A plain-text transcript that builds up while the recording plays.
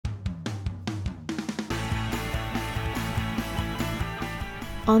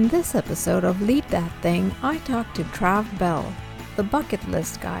On this episode of Lead That Thing, I talked to Trav Bell, the bucket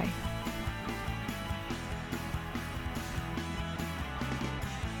list guy.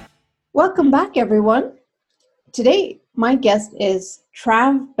 Welcome back, everyone. Today, my guest is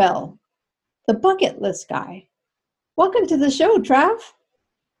Trav Bell, the bucket list guy. Welcome to the show, Trav.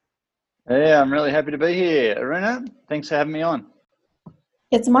 Yeah, I'm really happy to be here, Aruna. Thanks for having me on.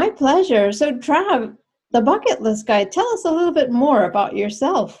 It's my pleasure. So, Trav, the bucket list guy, tell us a little bit more about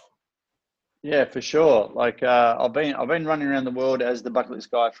yourself. Yeah, for sure. I've been running around the world as the bucket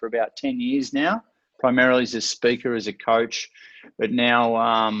list guy for about 10 years now, primarily as a speaker, as a coach. But now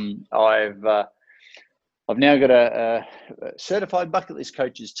I've now got a certified bucket list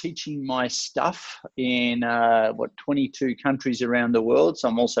coaches teaching my stuff in 22 countries around the world. So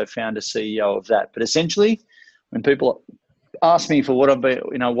I'm also founder CEO of that. But essentially, when people ask me for what I've been,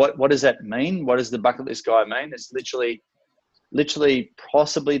 what does that mean? What does the bucket list guy mean? It's literally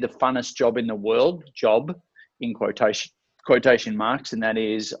possibly the funnest job in the world, job in quotation marks. And that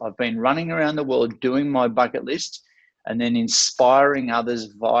is, I've been running around the world doing my bucket list and then inspiring others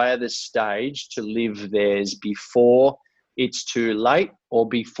via the stage to live theirs before it's too late or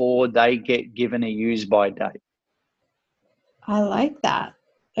before they get given a use by date. I like that.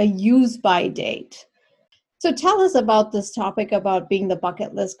 A use by date. So tell us about this topic about being the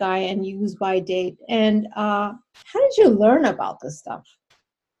bucket list guy and use by date. And how did you learn about this stuff?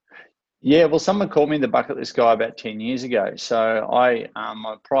 Yeah, well, someone called me the bucket list guy about 10 years ago. So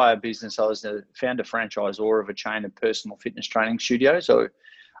my prior business, I was the founder franchisor of a chain of personal fitness training studios. So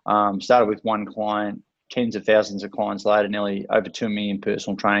started with one client, tens of thousands of clients later, nearly over 2 million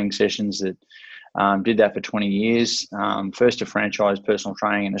personal training sessions that did that for 20 years. First to franchise personal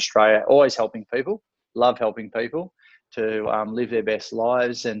training in Australia, always helping people, love helping people to live their best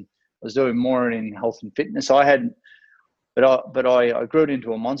lives. And I was doing more in health and fitness. But I grew it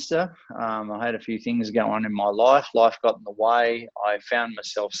into a monster. I had a few things going on in my life. Life got in the way. I found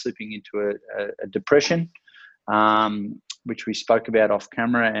myself slipping into a depression, which we spoke about off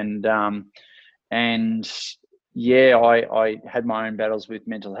camera. And yeah, I had my own battles with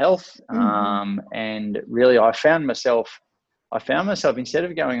mental health. And really, I found myself instead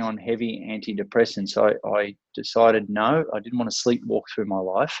of going on heavy antidepressants, I decided no, I didn't want to sleepwalk through my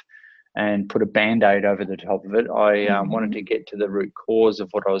life and put a Band-Aid over the top of it. I wanted to get to the root cause of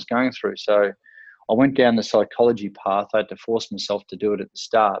what I was going through. So I went down the psychology path. I had to force myself to do it at the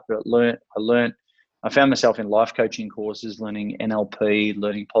start, but I found myself in life coaching courses, learning NLP,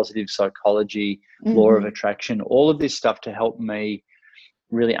 learning positive psychology, law of attraction, all of this stuff to help me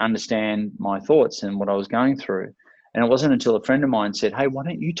really understand my thoughts and what I was going through. And it wasn't until a friend of mine said, "Hey, why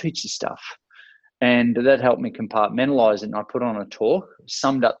don't you teach this stuff?" And that helped me compartmentalize it. And I put on a talk,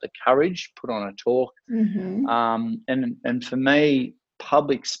 summed up the courage, put on a talk. And for me,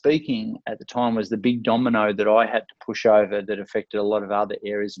 public speaking at the time was the big domino that I had to push over that affected a lot of other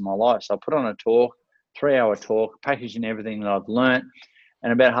areas of my life. So I put on a talk, 3-hour talk, packaging everything that I've learnt.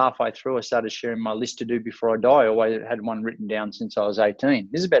 And about halfway through, I started sharing my list to do before I die. I always had one written down since I was 18.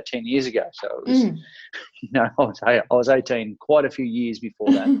 This is about 10 years ago. So it was, I was 18 quite a few years before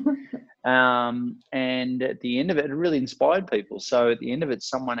that. And at the end of it, it really inspired people. So at the end of it,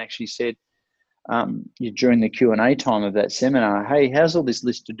 someone actually said during the Q&A time of that seminar, "Hey, how's all this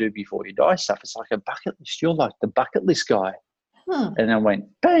list to do before you die stuff? It's like a bucket list. You're like the bucket list guy." And I went,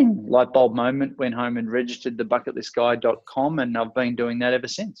 bang, light bulb moment, went home and registered the bucketlistguy.com, and I've been doing that ever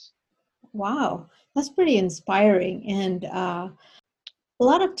since. Wow, that's pretty inspiring. And a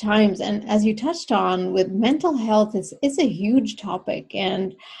lot of times, and as you touched on with mental health, it's a huge topic.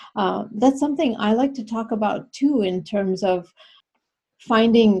 And that's something I like to talk about too, in terms of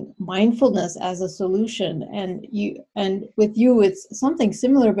finding mindfulness as a solution. And with you, it's something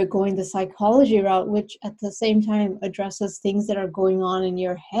similar, but going the psychology route, which at the same time addresses things that are going on in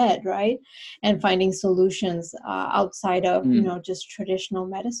your head, right? And finding solutions outside of just traditional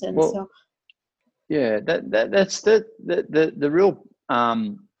medicine. Well, so yeah, that's the real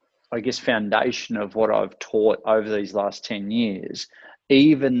I guess foundation of what I've taught over these last 10 years.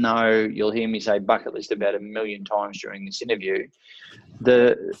 Even though you'll hear me say bucket list about 1 million times during this interview,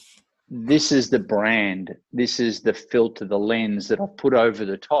 this is the brand, this is the filter, the lens that I've put over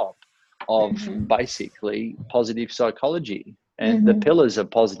the top of basically positive psychology. And the pillars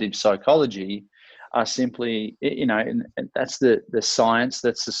of positive psychology are simply, and that's the science,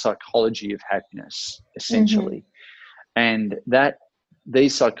 that's the psychology of happiness, essentially. And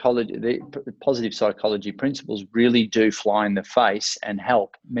these the positive psychology principles really do fly in the face and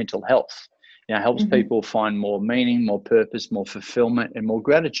help mental health. Helps people find more meaning, more purpose, more fulfillment, and more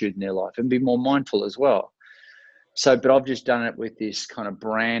gratitude in their life, and be more mindful as well. So, but I've just done it with this kind of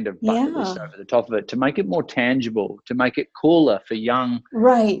brand of bucket list over the top of it to make it more tangible, to make it cooler for young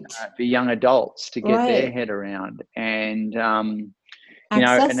adults to get their head around, and and it's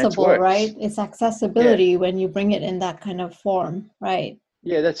accessible, worked. right? It's accessibility when you bring it in that kind of form, right?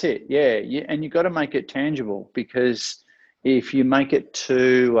 Yeah, that's it. Yeah, and you've got to make it tangible, because if you make it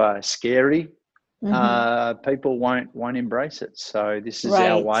too scary, people won't embrace it. So this is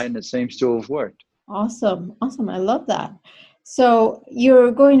our way, and it seems to have worked. Awesome. I love that. So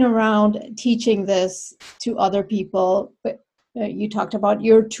you're going around teaching this to other people, but you talked about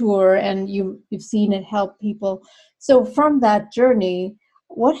your tour and you've seen it help people. So from that journey,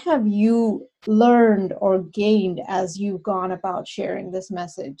 what have you learned or gained as you've gone about sharing this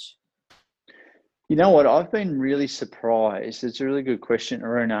message? You know what? I've been really surprised. It's a really good question,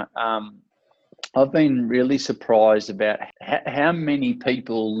 Aruna. I've been really surprised about how many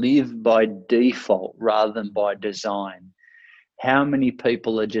people live by default rather than by design. How many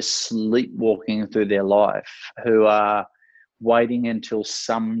people are just sleepwalking through their life, who are waiting until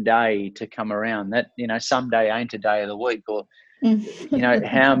someday to come around. That, someday ain't a day of the week. Or,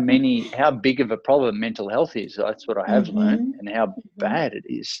 how big of a problem mental health is. That's what I have learned, and how bad it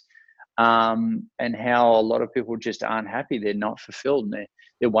is. And how a lot of people just aren't happy. They're not fulfilled, and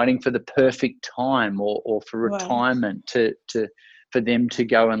they're waiting for the perfect time or for retirement for them to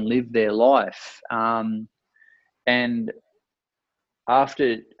go and live their life. And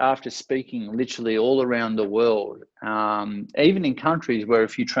after speaking literally all around the world, even in countries where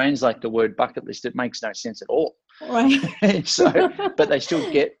if you translate the word bucket list, it makes no sense at all. Right. So, but they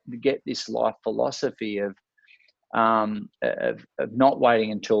still get this life philosophy of not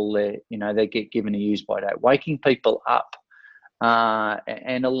waiting until they get given a use by date, waking people up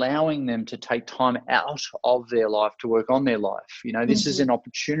and allowing them to take time out of their life to work on their life. This is an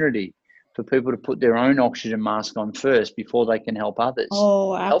opportunity for people to put their own oxygen mask on first before they can help others.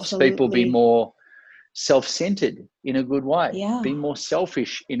 Oh, absolutely. Helps people be more self-centered in a good way, Yeah. be more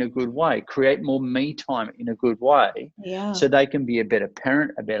selfish in a good way, create more me time in a good way, yeah. so they can be a better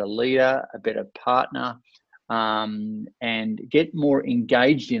parent, a better leader, a better partner, and get more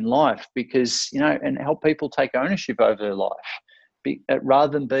engaged in life, because, and help people take ownership over their life,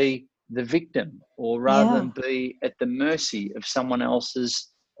 rather than be the victim, or rather than be at the mercy of someone else's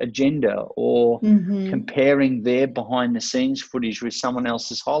agenda, or comparing their behind the scenes footage with someone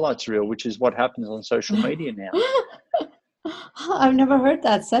else's highlights reel, which is what happens on social media now. I've never heard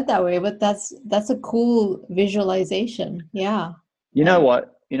that said that way, but that's a cool visualization. Yeah. You know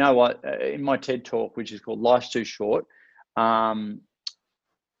what? In my TED talk, which is called Life's Too Short, one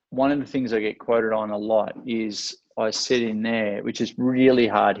of the things I get quoted on a lot is, I said in there, which is really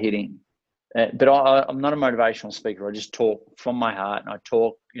hard hitting, but I'm not a motivational speaker. I just talk from my heart, and I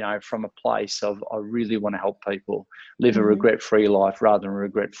talk, from a place of, I really want to help people live a regret-free life rather than a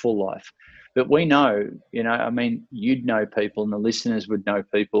regret-full life. But we know, you'd know people, and the listeners would know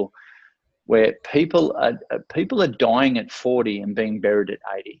people, where people are dying at 40 and being buried at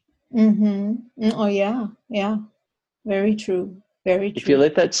 80. Oh yeah, very true. Very true. If you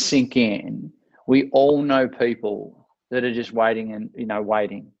let that sink in, we all know people that are just waiting and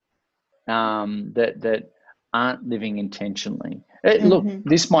waiting, that aren't living intentionally. Look,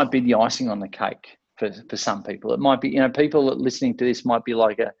 this might be the icing on the cake for some people. It might be, people that listening to this might be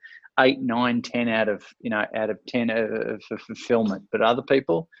like a 8, 9, 10 out of 10 of fulfillment. But other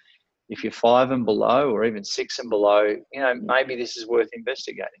people, if you're 5 and below, or even 6 and below, maybe this is worth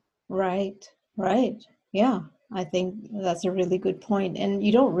investigating. Right. Yeah, I think that's a really good point. And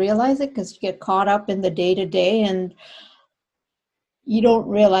you don't realize it because you get caught up in the day-to-day, and you don't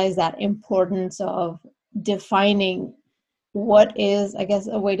realize that importance of defining what is, I guess,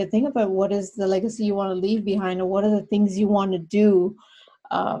 a way to think about what is the legacy you want to leave behind, or what are the things you want to do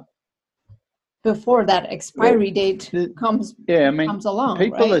before that expiry date comes along.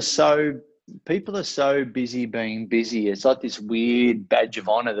 People are so busy being busy. It's like this weird badge of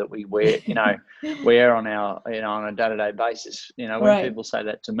honor that we wear, wear on our, on a day-to-day basis. When people say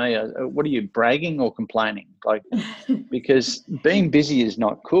that to me, what are you, bragging or complaining? Like, because being busy is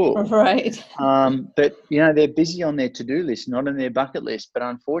not cool. Right. But they're busy on their to-do list, not on their bucket list. But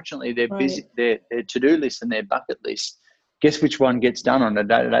unfortunately, they're busy, their to-do list and their bucket list. Guess which one gets done on a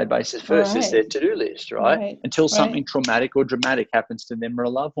day-to-day basis first? Is their to-do list, right? Until something traumatic or dramatic happens to them or a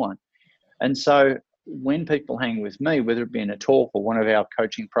loved one. And so when people hang with me, whether it be in a talk or one of our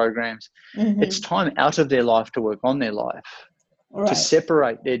coaching programs, it's time out of their life to work on their life, to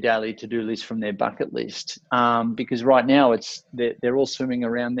separate their daily to-do list from their bucket list, because right now they're all swimming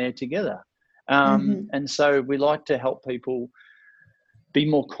around there together. And so we like to help people be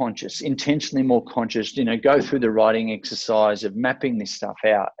more conscious, intentionally more conscious, go through the writing exercise of mapping this stuff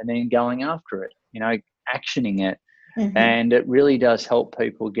out and then going after it, actioning it. Mm-hmm. And it really does help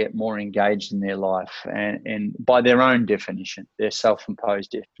people get more engaged in their life and by their own definition, their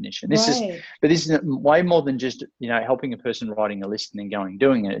self-imposed definition. This is way more than just, helping a person writing a list and then going and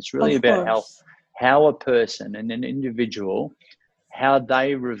doing it. It's really about how a person and an individual, how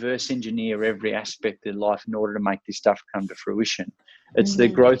they reverse engineer every aspect of their life in order to make this stuff come to fruition. It's the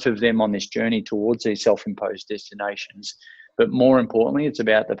growth of them on this journey towards these self-imposed destinations. But more importantly, it's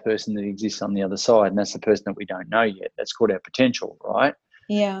about the person that exists on the other side, and that's the person that we don't know yet. That's called our potential, right?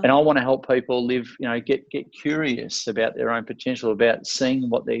 Yeah. And I want to help people live, get curious about their own potential, about seeing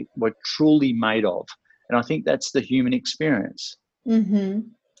what they were truly made of. And I think that's the human experience. Mm-hmm.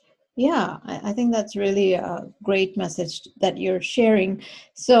 Yeah, I think that's really a great message that you're sharing.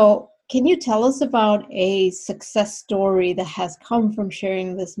 So can you tell us about a success story that has come from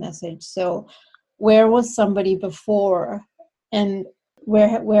sharing this message? So where was somebody before and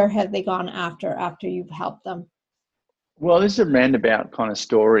where have they gone after you've helped them? Well, this is a roundabout kind of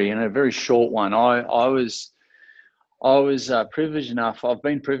story and a very short one. I was privileged enough. I've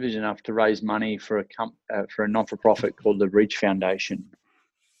been privileged enough to raise money for a not-for-profit called the Reach Foundation.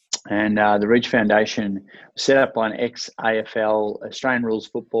 And the Reach Foundation was set up by an ex-AFL Australian Rules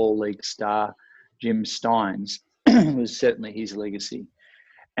Football League star, Jim Steins. Was certainly his legacy.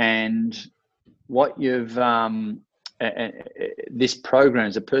 And what this program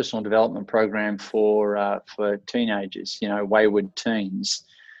is a personal development program for teenagers, wayward teens,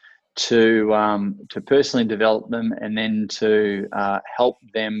 to personally develop them and then to help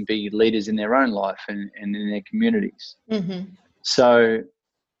them be leaders in their own life and in their communities. Mm-hmm. So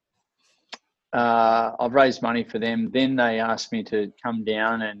I've raised money for them. Then they asked me to come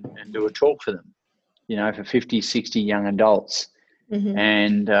down and do a talk for them, for 50, 60 young adults. Mm-hmm.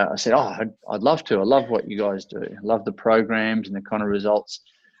 And I said, I'd love to. I love what you guys do. I love the programs and the kind of results.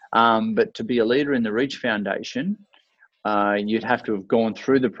 But to be a leader in the Reach Foundation, you'd have to have gone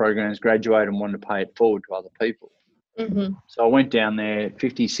through the programs, graduated and wanted to pay it forward to other people. Mm-hmm. So I went down there,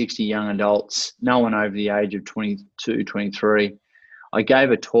 50, 60 young adults, no one over the age of 22, 23. I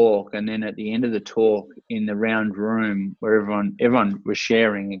gave a talk, and then at the end of the talk in the round room where everyone was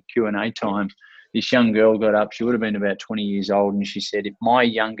sharing a Q&A time, this young girl got up. She would have been about 20 years old, and she said, if my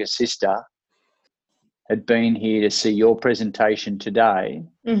younger sister had been here to see your presentation today,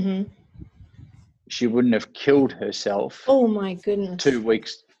 mm-hmm. she wouldn't have killed herself. Oh my goodness. 2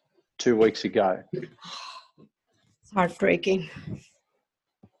 weeks ago. It's heartbreaking.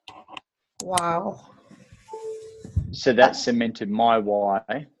 Wow. So that cemented my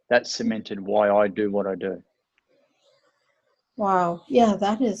why. That cemented why I do what I do. Wow. Yeah,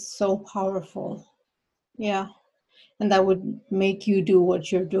 that is so powerful. Yeah. And that would make you do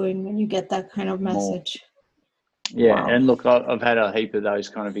what you're doing when you get that kind of message. Yeah. Wow. And look, I've had a heap of those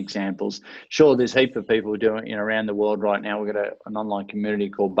kind of examples. Sure, there's a heap of people doing, around the world right now. We've got an online community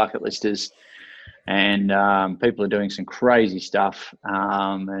called Bucket Listers, and people are doing some crazy stuff.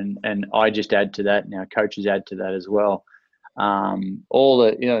 And I just add to that. Now coaches add to that as well. All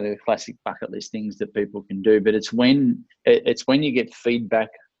the the classic bucket list things that people can do, but it's when you get feedback,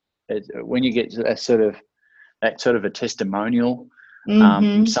 when you get that sort of a testimonial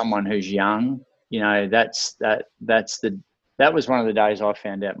from someone who's young. That was one of the days I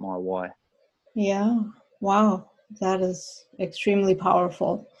found out my why. Yeah. Wow. That is extremely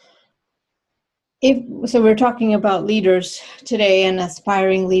powerful. So we're talking about leaders today and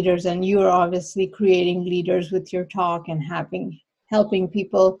aspiring leaders, and you are obviously creating leaders with your talk and helping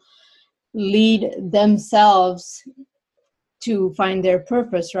people lead themselves to find their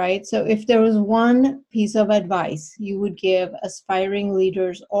purpose, right? So if there was one piece of advice you would give aspiring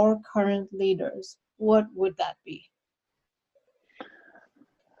leaders or current leaders, what would that be?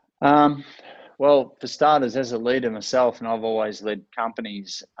 Well, for starters, as a leader myself, and I've always led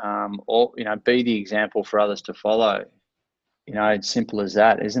companies, be the example for others to follow. It's simple as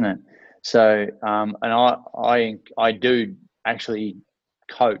that, isn't it? So, and I do actually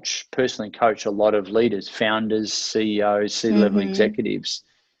personally coach a lot of leaders, founders, CEOs, C-level executives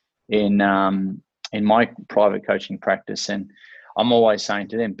in my private coaching practice. And I'm always saying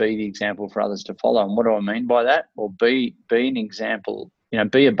to them, be the example for others to follow. And what do I mean by that? Well, be an example,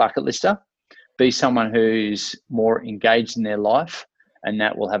 be a bucket lister. Be someone who's more engaged in their life, and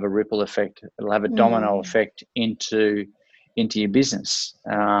that will have a ripple effect. It'll have a domino effect into your business.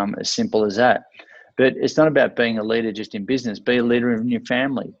 As simple as that. But it's not about being a leader just in business. Be a leader in your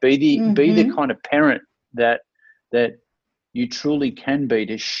family. Be the kind of parent that you truly can be,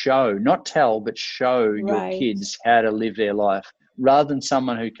 to show, not tell, but show your kids how to live their life. rather than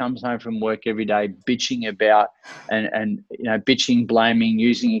someone who comes home from work every day bitching about and bitching, blaming,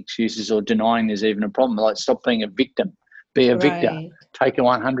 using excuses, or denying there's even a problem. Like, stop being a victim. Be a victor. Right. Take a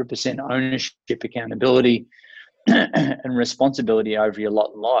 100% ownership, accountability, and responsibility over your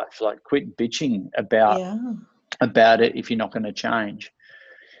lot in life. Like, quit bitching about it if you're not going to change.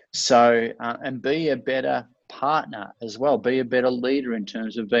 So, and be a better partner as well. Be a better leader in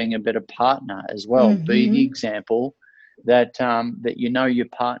terms of being a better partner as well. Be the example that your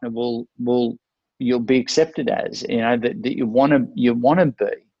partner you'll be accepted as, that you want to be,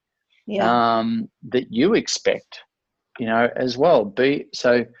 that you expect, as well. Be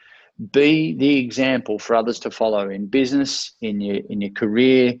the example for others to follow in business, in your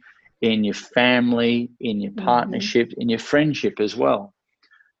career, in your family, in your partnership, in your friendship as well.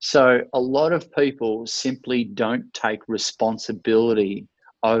 So a lot of people simply don't take responsibility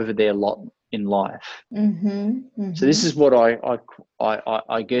over their lot in life. So this is what I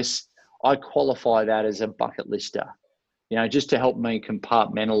guess I qualify that as a bucket lister, just to help me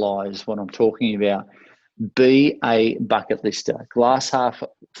compartmentalize what I'm talking about. Be a bucket lister, glass half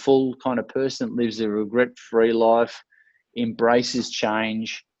full kind of person that lives a regret-free life, embraces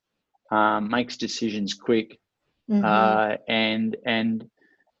change, makes decisions quick, and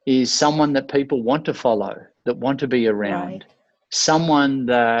is someone that people want to follow, that want to be around, someone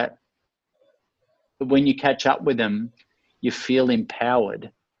that when you catch up with them, you feel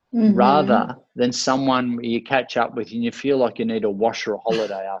empowered, rather than someone you catch up with and you feel like you need a wash or a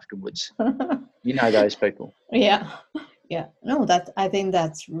holiday afterwards. You know those people. Yeah. No, I think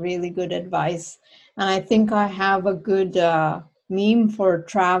that's really good advice. And I think I have a good meme for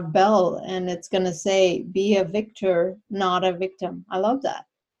Trav Bell, and it's going to say, be a victor, not a victim. I love that.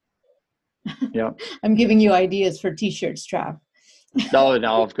 Yeah. I'm giving you ideas for t-shirts, Trav.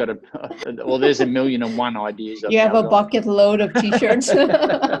 No, I've got there's 1,000,001 ideas. You have a bucket load of t-shirts.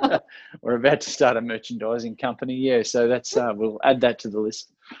 We're about to start a merchandising company. Yeah. So that's, we'll add that to the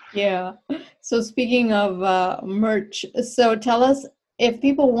list. Yeah. So speaking of merch, so tell us, if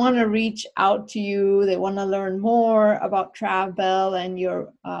people want to reach out to you, they want to learn more about Trav Bell and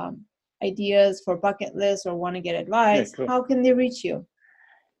your ideas for bucket lists, or want to get advice, how can they reach you?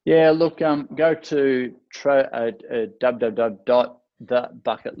 Yeah, look, go to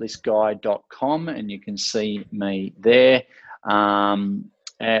www.thebucketlistguy.com and you can see me there.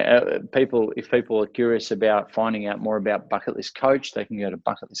 If people are curious about finding out more about Bucket List Coach, they can go to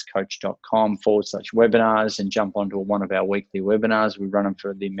bucketlistcoach.com/webinars and jump onto one of our weekly webinars. We run them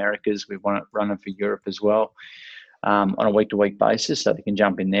for the Americas. We run them for Europe as well, on a week-to-week basis, so they can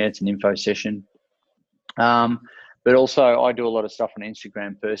jump in there. It's an info session. But also I do a lot of stuff on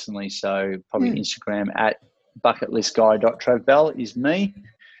Instagram personally. So probably Instagram at bucketlistguy.travbell is me.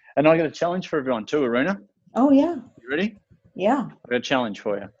 And I got a challenge for everyone too, Aruna. Oh, yeah. You ready? Yeah. I got a challenge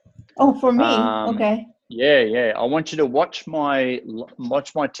for you. Oh, for me? Okay. Yeah. I want you to watch my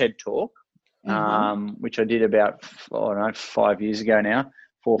TED Talk, which I did about, 5 years ago now,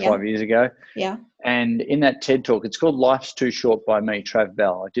 4 or 5 years ago. Yeah. And in that TED Talk, it's called Life's Too Short by me, Trav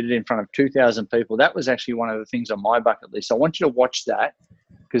Bell. I did it in front of 2,000 people. That was actually one of the things on my bucket list. I want you to watch that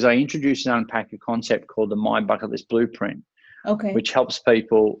because I introduced and unpack a concept called the My Bucket List Blueprint, which helps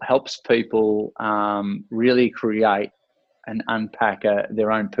people really create and unpack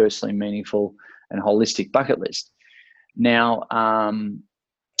their own personally meaningful and holistic bucket list. Now, I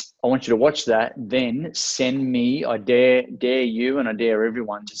want you to watch that, then send me, I dare you and I dare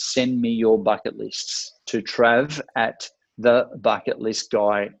everyone to send me your bucket lists to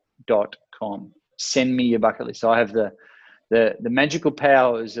trav@thebucketlistguy.com. Send me your bucket list. I have the magical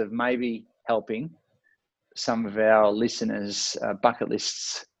powers of maybe helping some of our listeners' bucket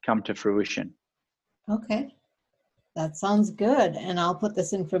lists come to fruition. Okay. That sounds good. And I'll put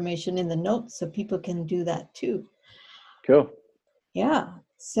this information in the notes so people can do that too. Cool. Yeah.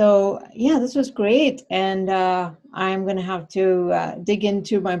 So, yeah, this was great. And I'm going to have to dig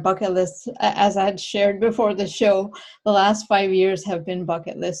into my bucket list. As I had shared before the show, the last 5 years have been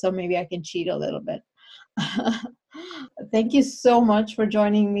bucket lists. So maybe I can cheat a little bit. Thank you so much for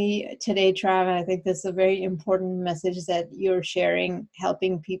joining me today, Trav. I think this is a very important message that you're sharing,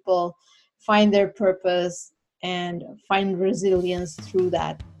 helping people find their purpose and find resilience through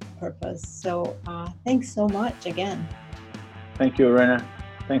that purpose. So thanks so much again. Thank you, Aruna.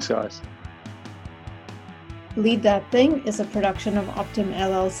 Thanks, guys. Lead That Thing is a production of Optim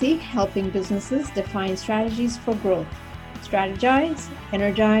LLC, helping businesses define strategies for growth. Strategize,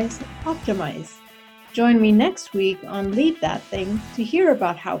 energize, optimize. Join me next week on Lead That Thing to hear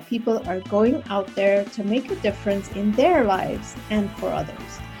about how people are going out there to make a difference in their lives and for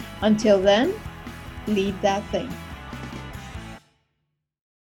others. Until then, lead that thing.